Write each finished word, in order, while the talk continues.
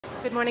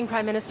Good morning,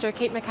 Prime Minister.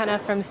 Kate McKenna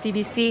from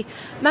CBC.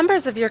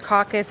 Members of your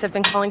caucus have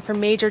been calling for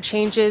major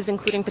changes,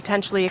 including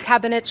potentially a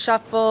cabinet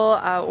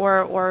shuffle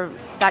or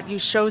that you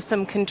show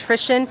some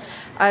contrition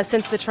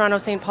since the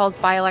Toronto-St. Paul's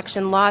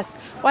by-election loss.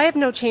 Why have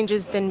no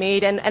changes been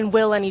made, and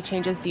will any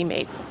changes be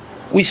made?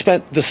 We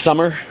spent the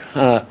summer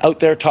out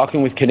there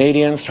talking with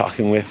Canadians,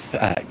 talking with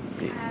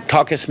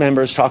caucus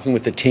members, talking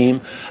with the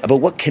team about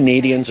what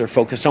Canadians are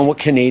focused on, what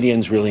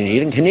Canadians really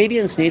need. And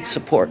Canadians need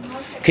support.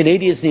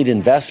 Canadians need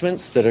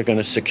investments that are going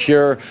to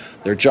secure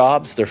their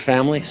jobs, their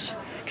families.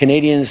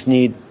 Canadians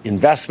need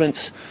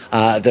investments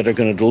that are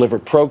going to deliver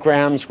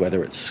programs,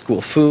 whether it's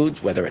school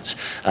food, whether it's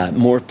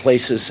more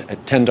places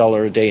at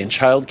 $10 a day in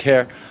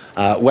childcare,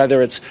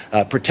 whether it's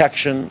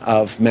protection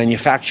of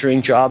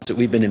manufacturing jobs that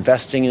we've been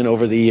investing in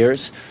over the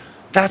years.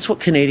 That's what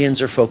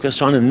Canadians are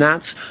focused on, and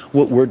that's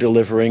what we're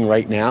delivering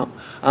right now.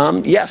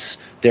 Yes,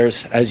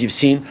 there's, as you've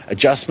seen,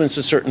 adjustments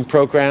to certain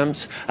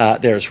programs.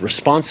 There's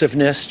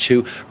responsiveness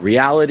to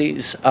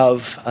realities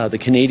of the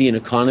Canadian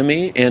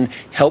economy and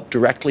help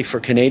directly for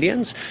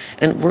Canadians,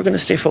 and we're going to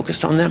stay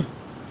focused on them.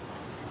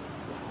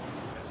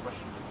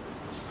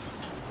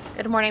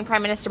 Good morning,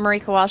 Prime Minister.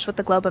 Marika Walsh with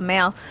the Globe and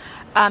Mail.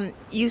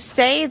 You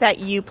say that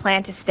you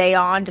plan to stay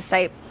on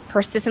despite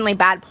persistently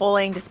bad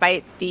polling,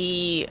 despite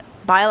the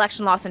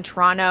by-election loss in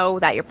Toronto,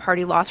 that your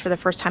party lost for the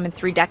first time in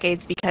 3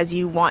 decades, because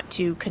you want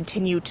to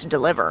continue to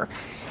deliver.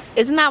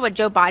 Isn't that what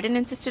Joe Biden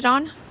insisted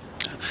on?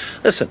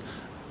 Listen,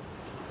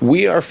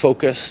 we are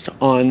focused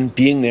on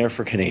being there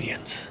for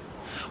Canadians.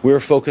 We're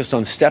focused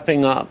on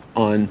stepping up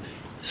on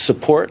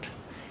support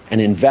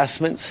and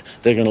investments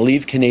that are going to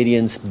leave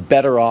Canadians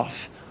better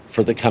off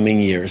for the coming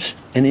years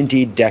and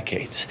indeed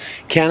decades.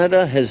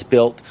 Canada has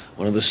built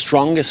one of the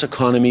strongest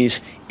economies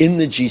in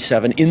the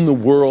G7, in the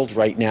world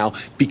right now,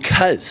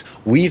 because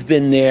we've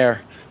been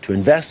there to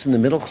invest in the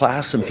middle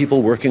class and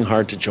people working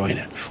hard to join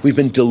it. We've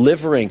been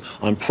delivering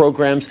on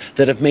programs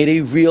that have made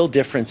a real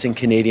difference in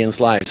Canadians'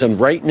 lives. And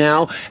right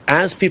now,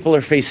 as people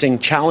are facing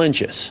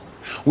challenges,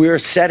 we are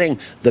setting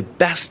the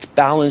best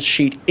balance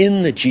sheet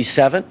in the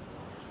G7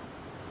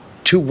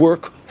 to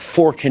work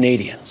for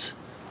Canadians,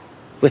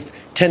 with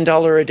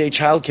 $10 a day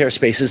childcare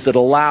spaces that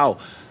allow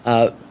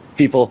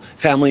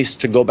families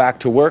to go back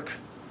to work,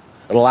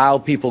 that allow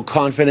people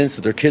confidence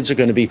that their kids are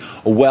going to be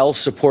well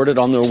supported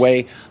on their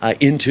way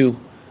into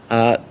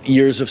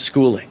years of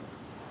schooling.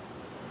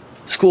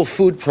 School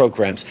food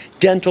programs,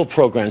 dental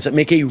programs that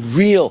make a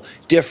real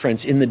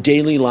difference in the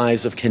daily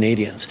lives of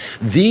Canadians.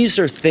 These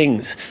are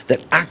things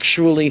that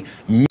actually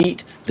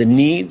meet the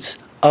needs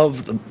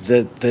of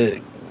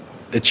the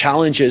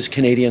challenges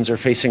Canadians are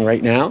facing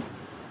right now.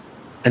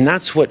 And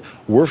that's what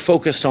we're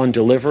focused on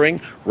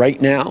delivering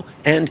right now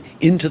and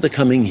into the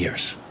coming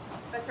years.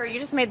 But sir, you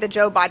just made the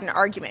Joe Biden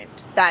argument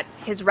that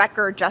his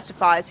record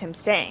justifies him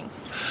staying.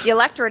 The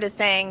electorate is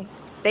saying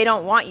they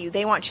don't want you,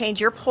 they want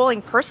change. Your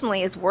polling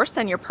personally is worse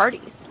than your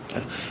party's.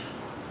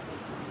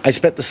 I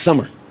spent the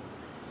summer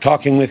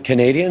talking with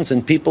Canadians,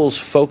 and people's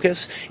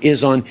focus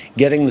is on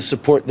getting the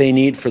support they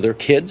need for their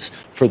kids,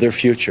 for their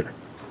future.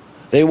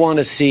 They want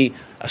to see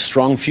a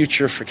strong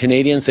future for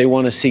Canadians. They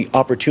want to see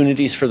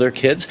opportunities for their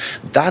kids.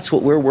 That's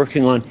what we're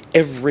working on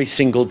every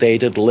single day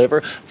to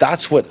deliver.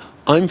 That's what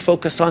I'm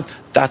focused on.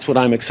 That's what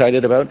I'm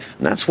excited about.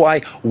 And that's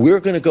why we're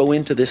going to go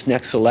into this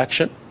next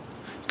election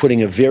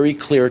putting a very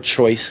clear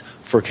choice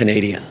for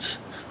Canadians.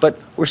 But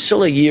we're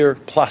still a year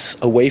plus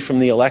away from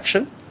the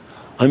election.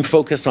 I'm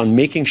focused on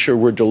making sure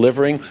we're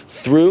delivering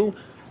through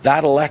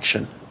that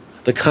election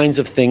the kinds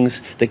of things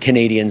that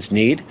Canadians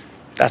need.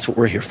 That's what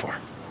we're here for.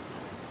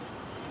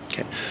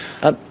 Okay.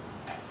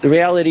 The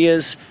reality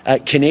is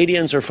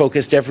Canadians are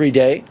focused every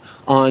day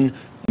on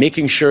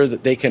making sure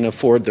that they can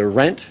afford their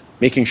rent,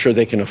 making sure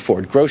they can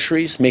afford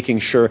groceries, making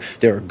sure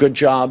there are good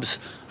jobs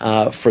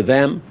for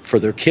them, for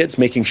their kids,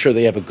 making sure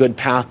they have a good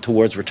path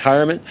towards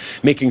retirement,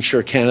 making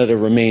sure Canada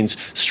remains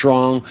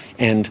strong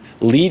and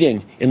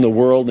leading in the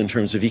world in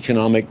terms of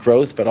economic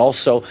growth, but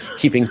also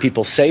keeping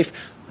people safe.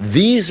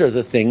 These are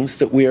the things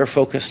that we are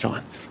focused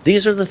on.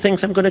 These are the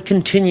things I'm going to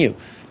continue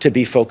to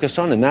be focused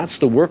on, and that's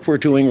the work we're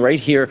doing right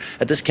here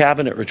at this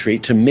cabinet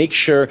retreat to make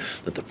sure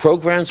that the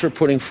programs we're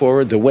putting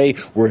forward, the way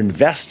we're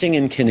investing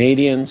in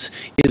Canadians,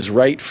 is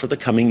right for the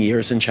coming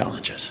years and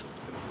challenges.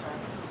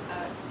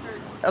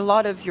 A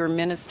lot of your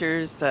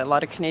ministers, a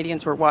lot of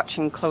Canadians were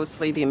watching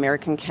closely the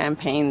American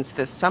campaigns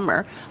this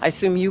summer. I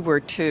assume you were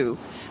too.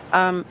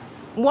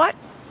 What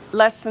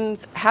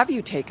lessons have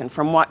you taken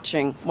from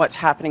watching what's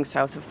happening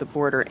south of the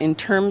border in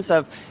terms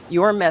of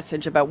your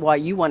message about why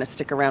you want to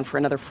stick around for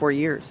another 4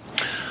 years?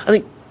 I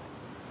think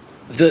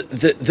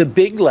the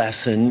big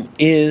lesson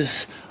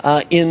is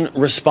in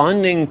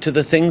responding to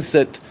the things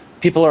that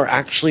people are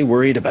actually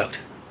worried about.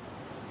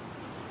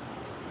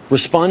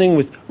 Responding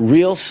with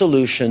real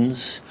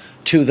solutions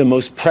to the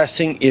most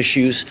pressing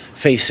issues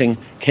facing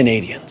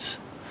Canadians,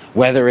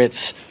 whether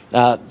it's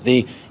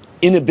the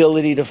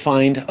inability to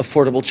find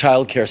affordable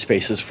childcare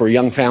spaces for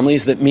young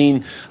families that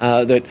mean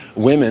that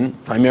women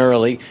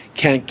primarily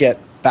can't get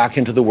back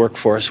into the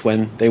workforce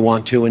when they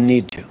want to and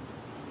need to.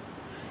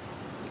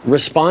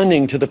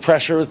 responding to the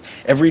pressure of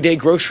everyday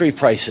grocery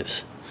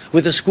prices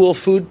with a school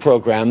food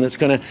program that's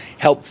going to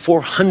help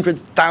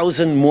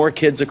 400,000 more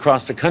kids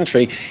across the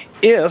country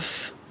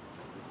if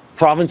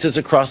provinces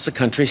across the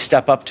country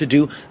step up to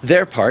do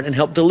their part and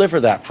help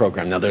deliver that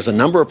program. Now, there's a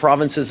number of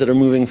provinces that are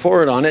moving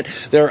forward on it.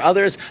 There are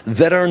others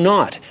that are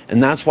not,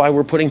 and that's why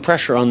we're putting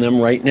pressure on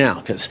them right now,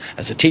 because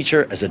as a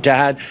teacher, as a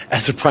dad,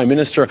 as a prime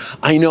minister,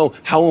 I know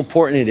how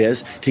important it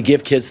is to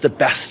give kids the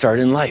best start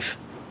in life.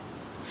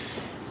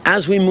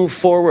 As we move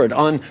forward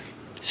on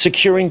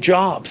securing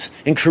jobs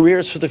and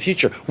careers for the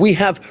future, we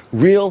have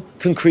real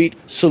concrete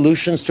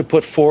solutions to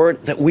put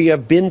forward that we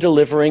have been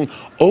delivering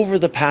over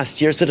the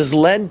past years that has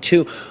led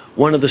to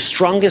one of the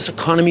strongest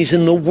economies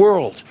in the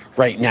world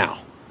right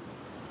now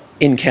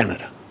in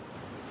Canada.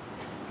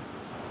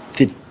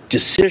 The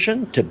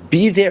decision to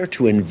be there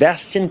to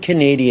invest in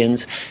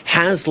Canadians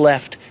has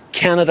left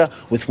Canada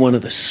with one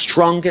of the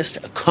strongest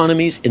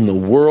economies in the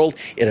world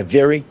at a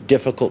very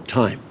difficult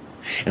time.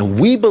 And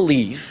we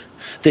believe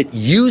that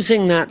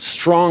using that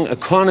strong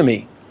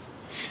economy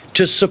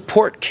to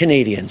support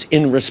Canadians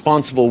in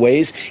responsible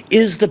ways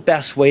is the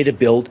best way to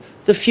build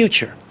the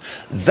future.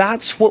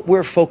 That's what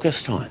we're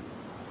focused on.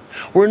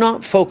 We're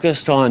not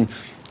focused on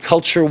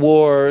culture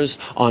wars,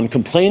 on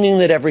complaining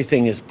that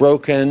everything is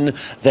broken,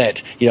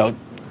 that,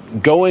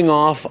 going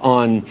off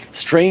on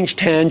strange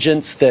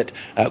tangents that,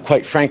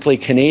 quite frankly,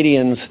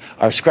 Canadians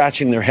are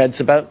scratching their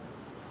heads about.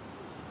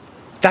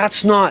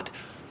 That's not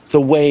the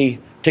way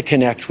to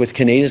connect with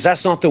Canadians.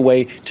 That's not the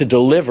way to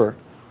deliver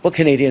what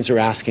Canadians are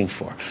asking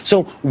for.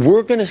 So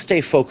we're going to stay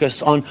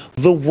focused on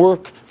the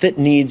work that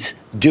needs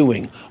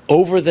doing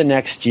over the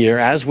next year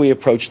as we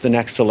approach the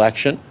next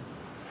election,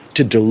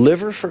 to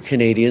deliver for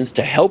Canadians,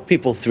 to help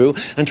people through,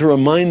 and to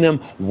remind them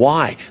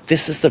why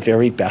this is the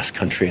very best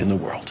country in the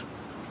world.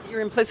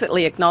 You're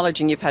implicitly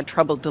acknowledging you've had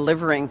trouble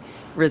delivering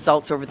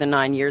results over the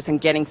 9 years and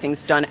getting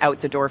things done out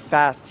the door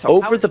fast.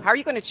 So how are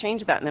you going to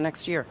change that in the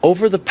next year?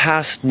 Over the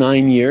past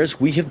 9 years,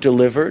 we have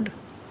delivered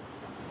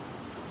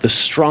the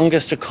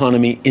strongest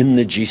economy in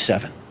the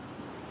G7.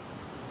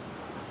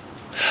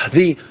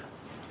 The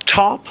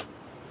top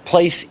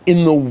place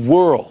in the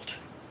world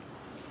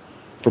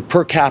for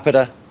per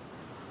capita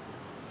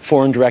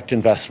foreign direct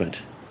investment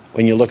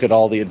when you look at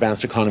all the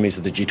advanced economies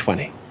of the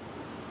G20.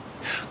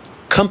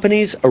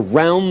 Companies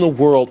around the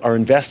world are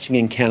investing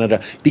in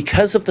Canada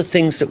because of the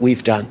things that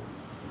we've done,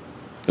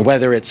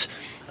 whether it's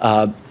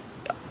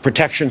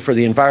protection for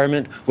the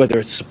environment, whether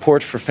it's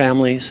support for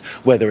families,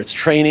 whether it's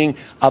training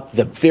up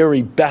the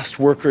very best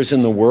workers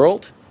in the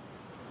world.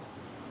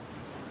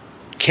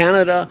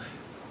 Canada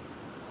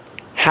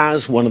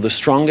has one of the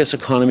strongest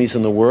economies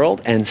in the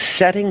world, and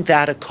setting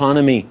that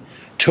economy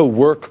to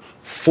work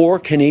for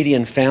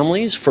Canadian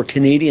families, for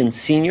Canadian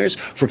seniors,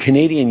 for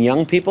Canadian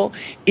young people,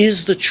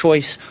 is the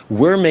choice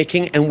we're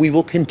making and we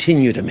will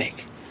continue to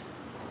make.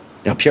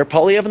 Now, Pierre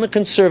Poilievre and the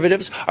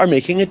Conservatives are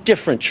making a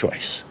different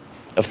choice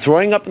of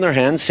throwing up in their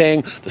hands,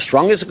 saying the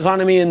strongest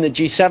economy in the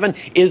G7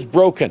 is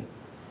broken.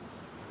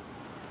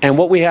 And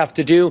what we have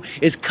to do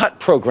is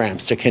cut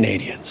programs to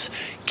Canadians,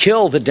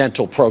 kill the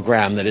dental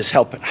program that has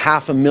helped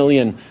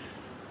 500,000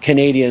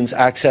 Canadians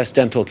access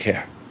dental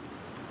care.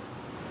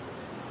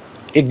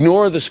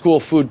 Ignore the school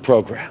food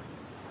program.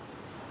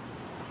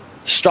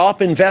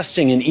 Stop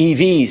investing in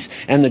EVs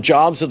and the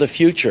jobs of the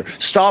future.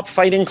 Stop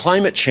fighting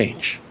climate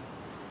change.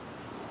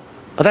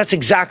 Well, that's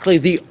exactly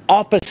the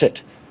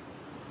opposite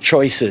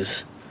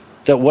choices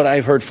that what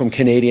I've heard from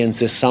Canadians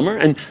this summer,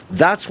 and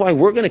that's why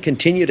we're going to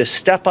continue to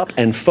step up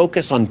and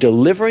focus on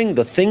delivering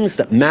the things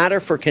that matter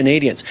for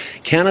Canadians.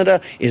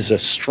 Canada is a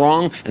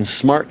strong and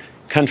smart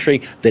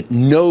country that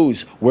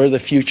knows where the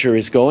future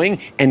is going,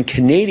 and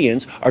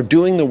Canadians are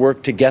doing the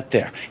work to get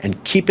there.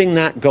 And keeping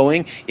that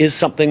going is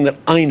something that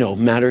I know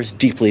matters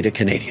deeply to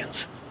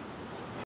Canadians.